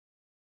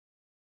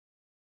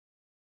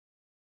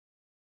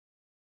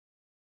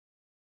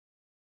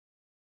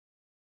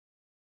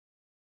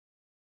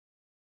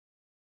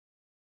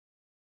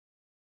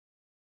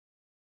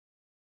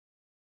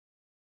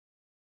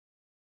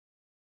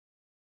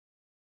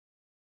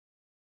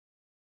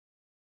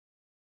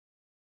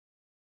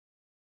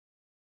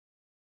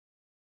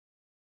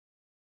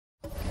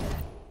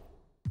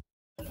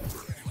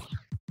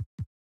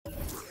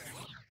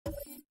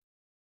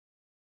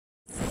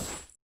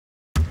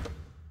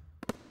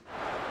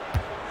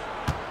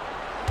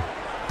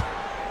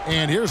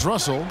And here's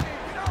Russell.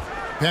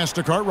 Pass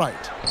to Cartwright.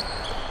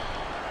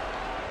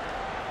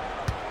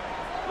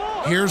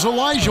 Here's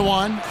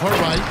Olajuwon.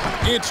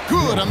 Cartwright. It's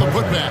good on the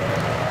putback.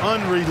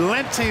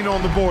 Unrelenting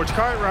on the boards.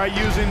 Cartwright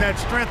using that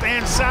strength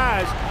and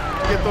size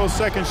to get those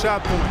second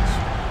shot points.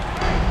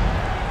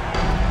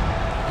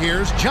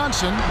 Here's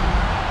Johnson.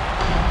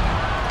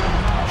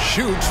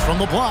 Shoots from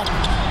the block.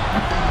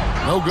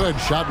 No good.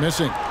 Shot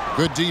missing.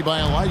 Good D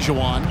by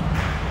Olajuwon.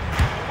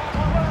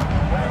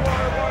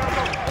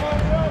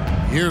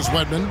 Here's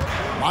Wedman.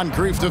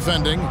 Moncrief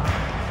defending.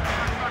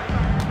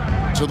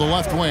 To the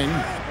left wing.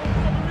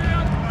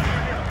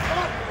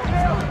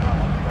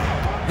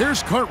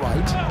 Here's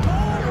Cartwright.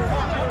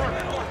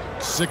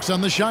 6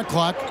 on the shot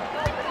clock.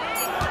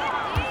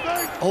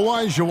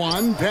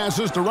 Olajuwon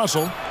passes to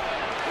Russell.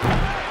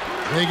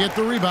 They get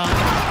the rebound.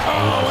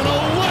 Oh, and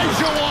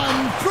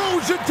Olajuwon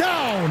throws it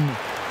down.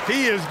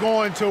 He is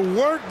going to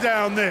work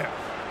down there.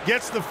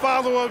 Gets the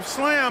follow-up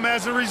slam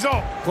as a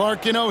result.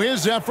 Clark, you know,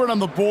 his effort on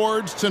the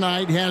boards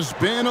tonight has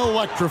been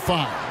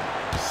electrifying.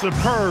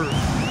 Superb.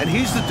 And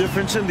he's the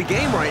difference in the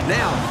game right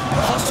now.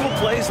 Hustle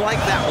plays like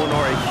that one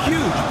are a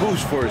huge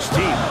boost for his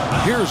team.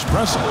 Here's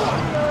Russell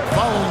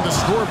following the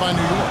score by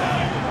New York.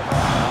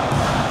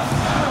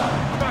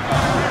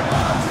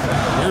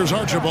 Here's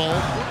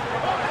Archibald.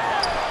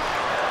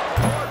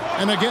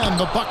 And again,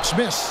 the Bucks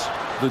miss.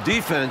 The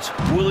defense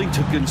willing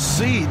to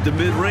concede the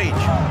mid-range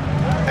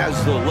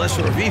as the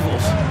lesser of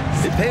evils.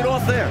 It paid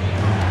off there.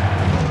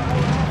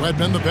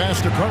 Wedman the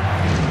pass to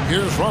Cartwright.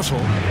 Here's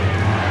Russell.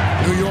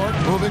 New York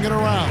moving it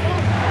around.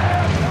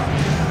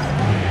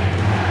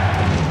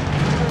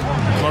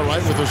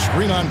 Cartwright with a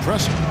screen on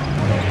pressing.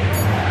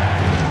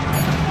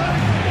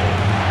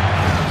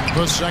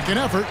 The second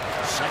effort,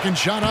 second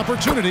shot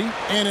opportunity,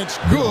 and it's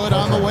good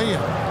on the way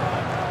in.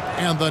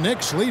 And the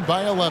Knicks lead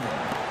by 11.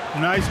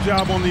 Nice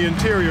job on the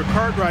interior.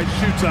 Cartwright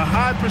shoots a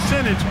high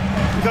percentage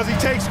because he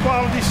takes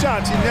quality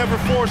shots. He never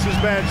forces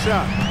bad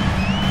shots.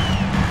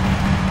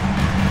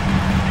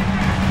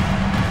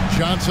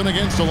 Johnson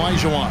against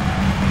Olajuwon.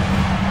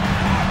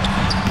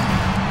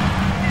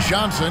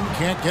 Johnson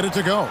can't get it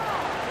to go.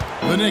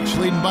 The Knicks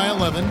leading by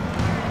 11.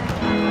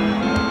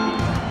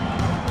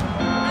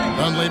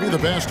 Dunleavy the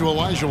pass to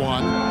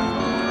Olajuwon.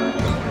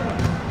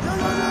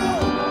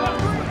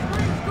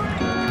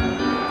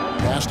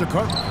 Pass to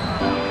Cartwright.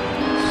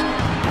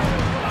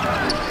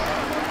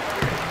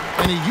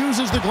 And he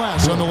uses the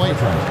glass on the way.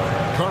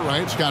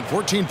 Cartwright's got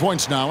 14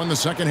 points now in the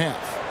second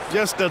half.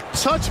 Just a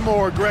touch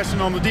more aggression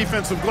on the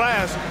defensive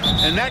glass,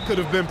 and that could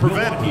have been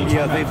prevented.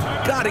 Yeah, they've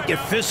got to get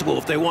physical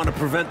if they want to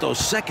prevent those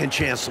second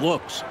chance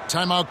looks.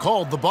 Timeout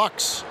called, the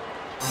Bucks.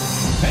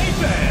 Hey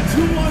fans,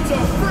 who wants a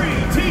free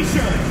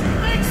t-shirt?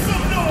 Make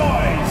some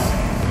noise!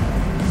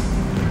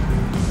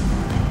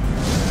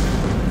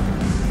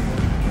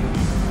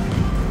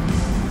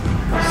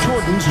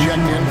 Jordan's checked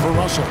in for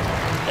Russell.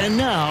 And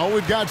now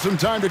we've got some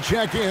time to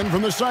check in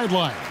from the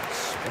sidelines.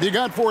 What you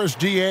got for us,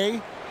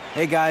 DA?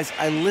 Hey, guys,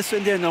 I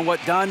listened in on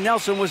what Don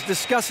Nelson was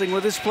discussing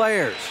with his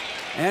players.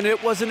 And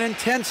it was an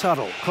intense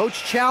huddle.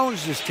 Coach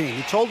challenged his team.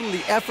 He told them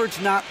the effort's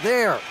not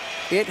there.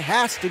 It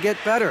has to get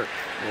better.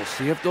 We'll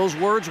see if those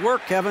words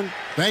work, Kevin.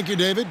 Thank you,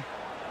 David.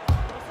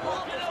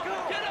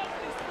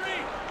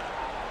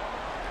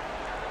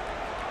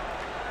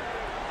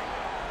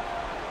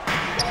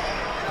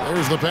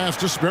 There's the pass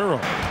to Sparrow.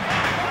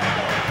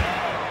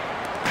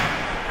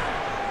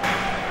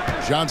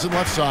 Johnson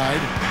left side.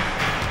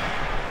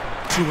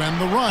 To end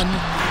the run.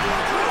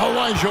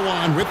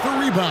 Olajuwon with the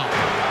rebound.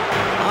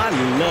 I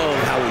love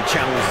how he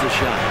challenged the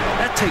shot.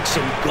 That takes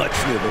some guts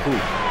near the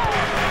hoop.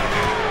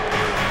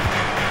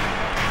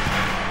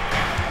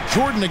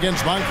 Jordan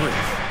against Moncrief.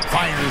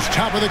 Fires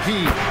top of the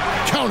key.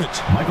 Count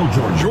it. Michael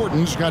Jordan.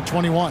 Jordan's got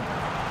 21.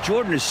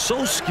 Jordan is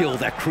so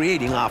skilled at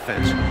creating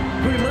offense.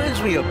 He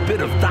reminds me a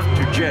bit of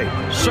Dr. J.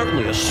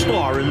 Certainly a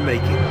star in the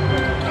making.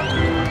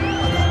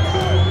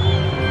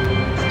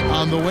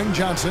 On the wing,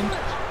 Johnson.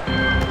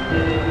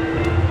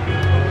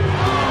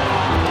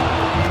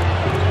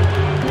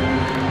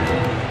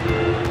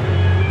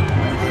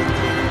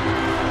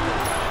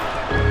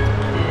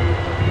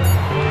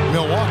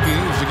 Milwaukee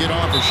is to get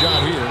off a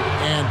shot here.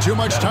 And too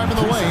much time in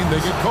the lane. They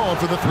get called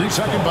for the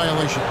 3-second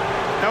violation.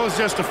 That was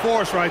just a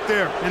force right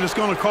there, and it's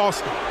going to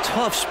cost them.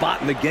 Tough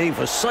spot in the game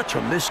for such a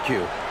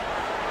miscue.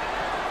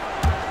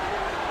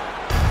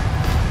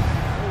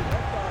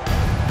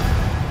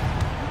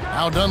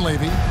 Now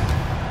Dunleavy.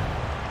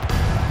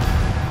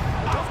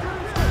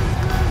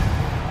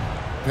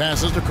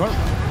 Passes to Cartwright.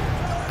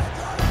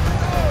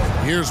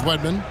 Here's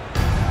Wedman.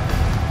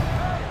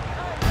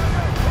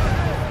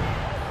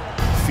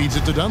 Feeds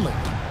it to Dunleavy.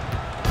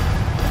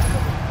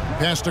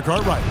 Pass to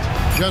Cartwright.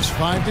 Just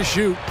 5 to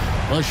shoot.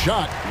 A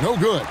shot, no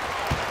good.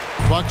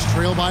 Bucks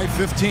trail by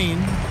 15.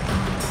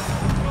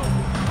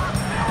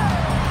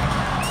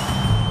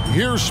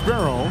 Here's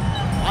Sparrow.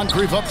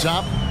 Moncrief up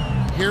top.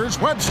 Here's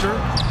Webster.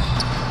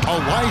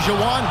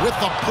 Olajuwon with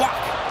the block.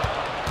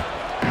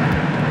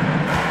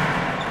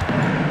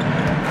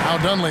 Now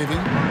Dunleavy.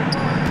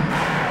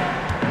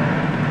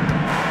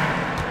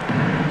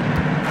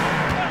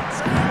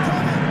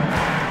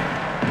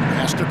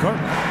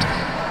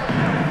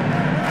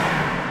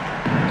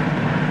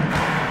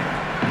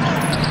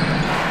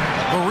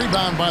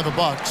 by the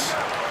Bucks.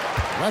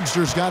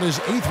 Webster's got his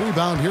 8th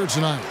rebound here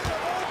tonight.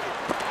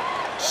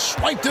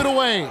 Swiped it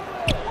away.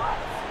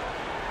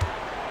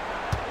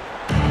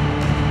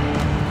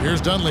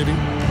 Here's Dunleavy.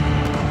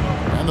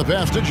 And the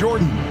pass to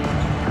Jordan.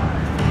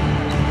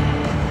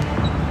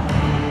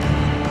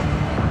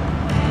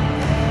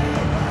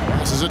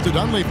 Passes it to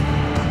Dunleavy.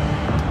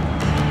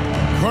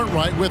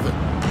 Cartwright with it.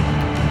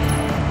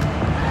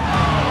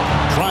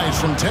 Tries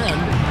from 10.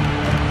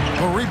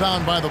 A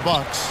rebound by the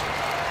Bucks.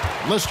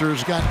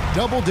 Lister's got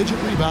double-digit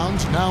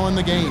rebounds now in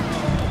the game.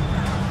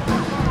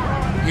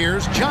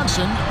 Here's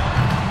Johnson.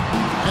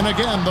 And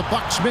again, the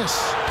Bucks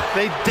miss.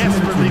 They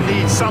desperately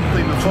need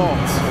something to fall.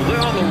 Well, they're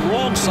on the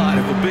wrong side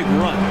of a big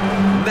run.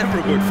 Never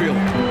a good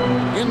feeling.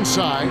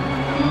 Inside.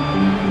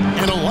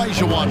 And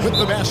Olajuwon with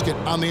the basket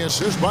on the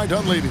assist by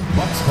Dunleavy.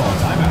 Bucks call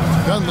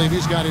timeout.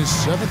 Dunleavy's got his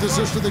 7th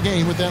assist of the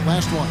game with that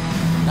last one.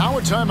 Now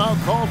a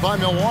timeout called by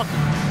Milwaukee.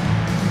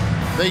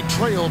 They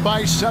trail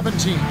by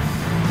 17.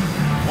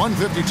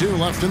 1:52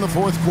 left in the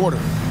 4th quarter.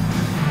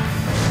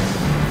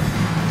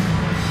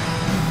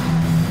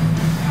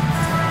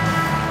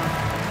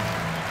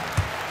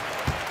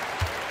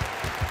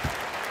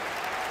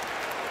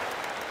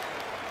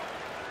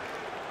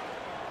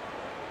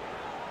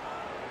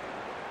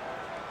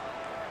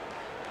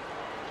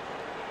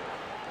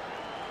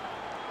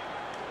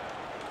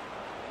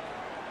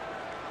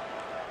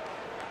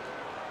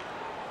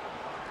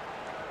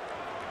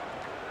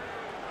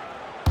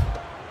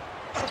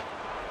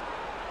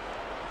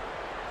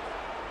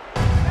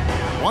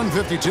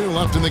 .152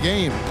 left in the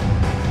game.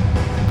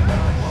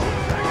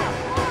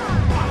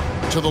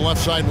 To the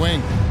left side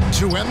wing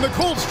to end the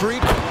cold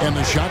streak, and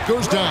the shot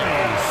goes down.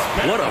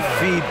 What a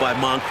feed by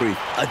Moncrief,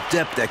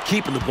 adept at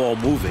keeping the ball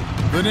moving.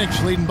 The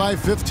Knicks leading by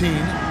 15.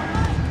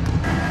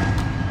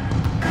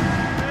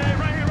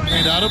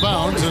 And out of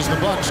bounds as the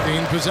Bucks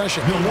gain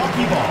possession.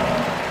 Milwaukee ball.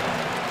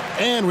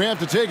 And we have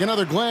to take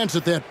another glance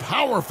at that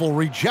powerful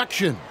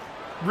rejection.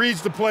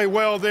 Reads the play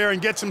well there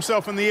and gets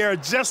himself in the air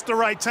at just the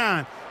right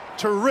time.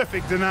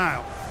 Terrific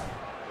denial.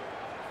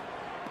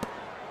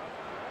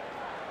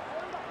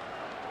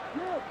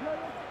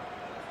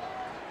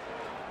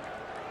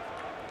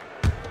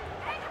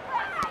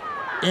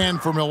 And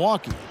for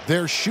Milwaukee,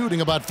 they're shooting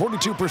about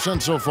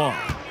 42% so far.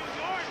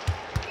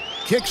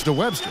 Kicks to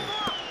Webster.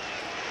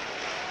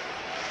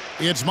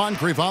 It's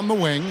Moncrief on the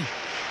wing.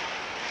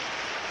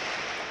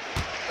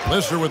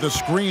 Lister with a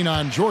screen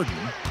on Jordan.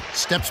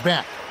 Steps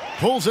back.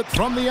 Pulls it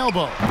from the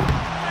elbow.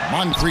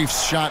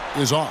 Moncrief's shot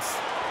is off.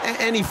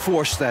 And he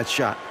forced that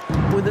shot.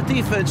 When the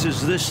defense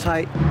is this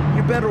tight,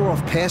 you're better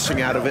off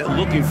passing out of it and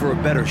looking for a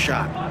better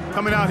shot.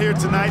 Coming out here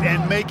tonight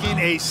and making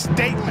a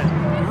statement.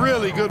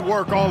 Really good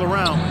work all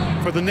around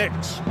for the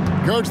Knicks.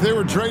 Coach, they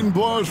were trading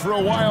blows for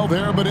a while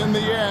there, but in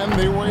the end,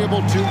 they were able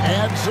to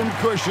add some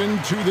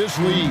cushion to this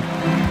lead.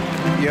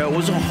 Yeah, it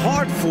was a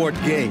hard-fought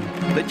game.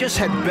 They just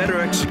had better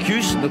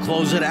execution to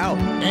close it out.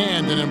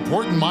 And an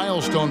important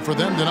milestone for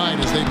them tonight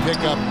as they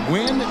pick up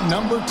win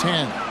number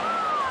 10.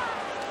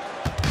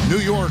 New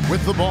York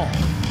with the ball.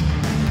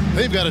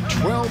 They've got a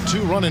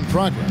 12-2 run in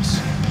progress.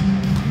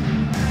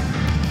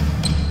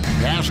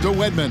 Pass to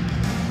Wedman.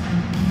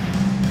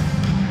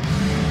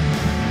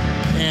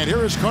 And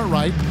here is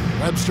Cartwright.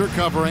 Webster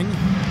covering.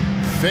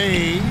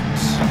 Fades.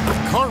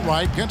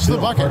 Cartwright gets the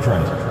bucket.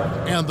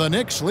 And the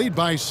Knicks lead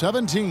by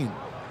 17.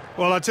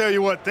 Well, I tell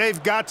you what,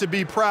 they've got to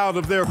be proud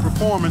of their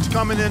performance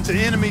coming into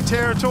enemy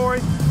territory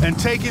and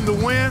taking the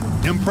win.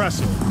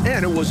 Impressive.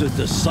 And it was a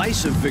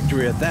decisive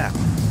victory at that.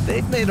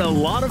 They've made a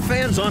lot of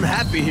fans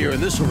unhappy here in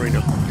this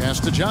arena. Pass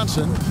to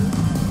Johnson.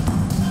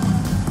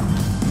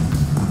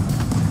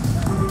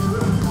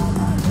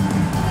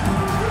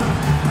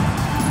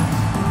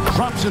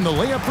 Drops in the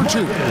layup for 2.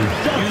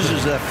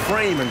 Uses that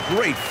frame and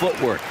great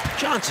footwork.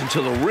 Johnson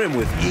to the rim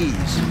with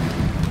ease.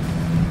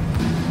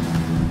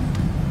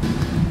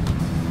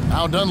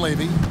 Now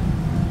Dunleavy.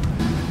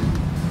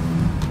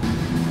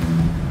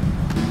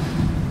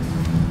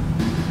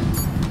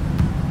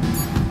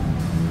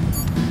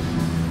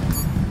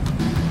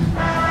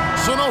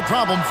 So no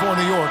problem for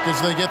New York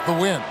as they get the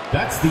win.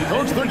 That's the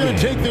Coach, they're going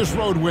to take this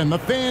road win. The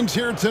fans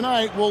here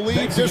tonight will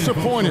leave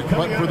disappointed,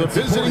 but for the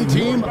visiting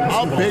team,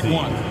 a big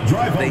one.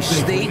 They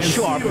stayed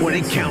sharp when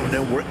it counted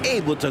and were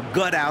able to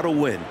gut out a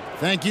win.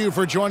 Thank you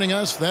for joining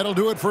us. That'll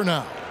do it for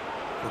now.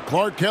 For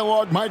Clark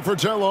Kellogg, Mike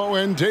Fratello,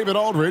 and David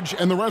Aldridge,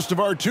 and the rest of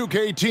our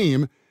 2K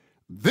team,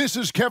 this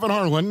is Kevin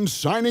Harlan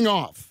signing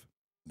off.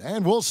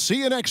 And we'll see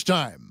you next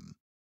time.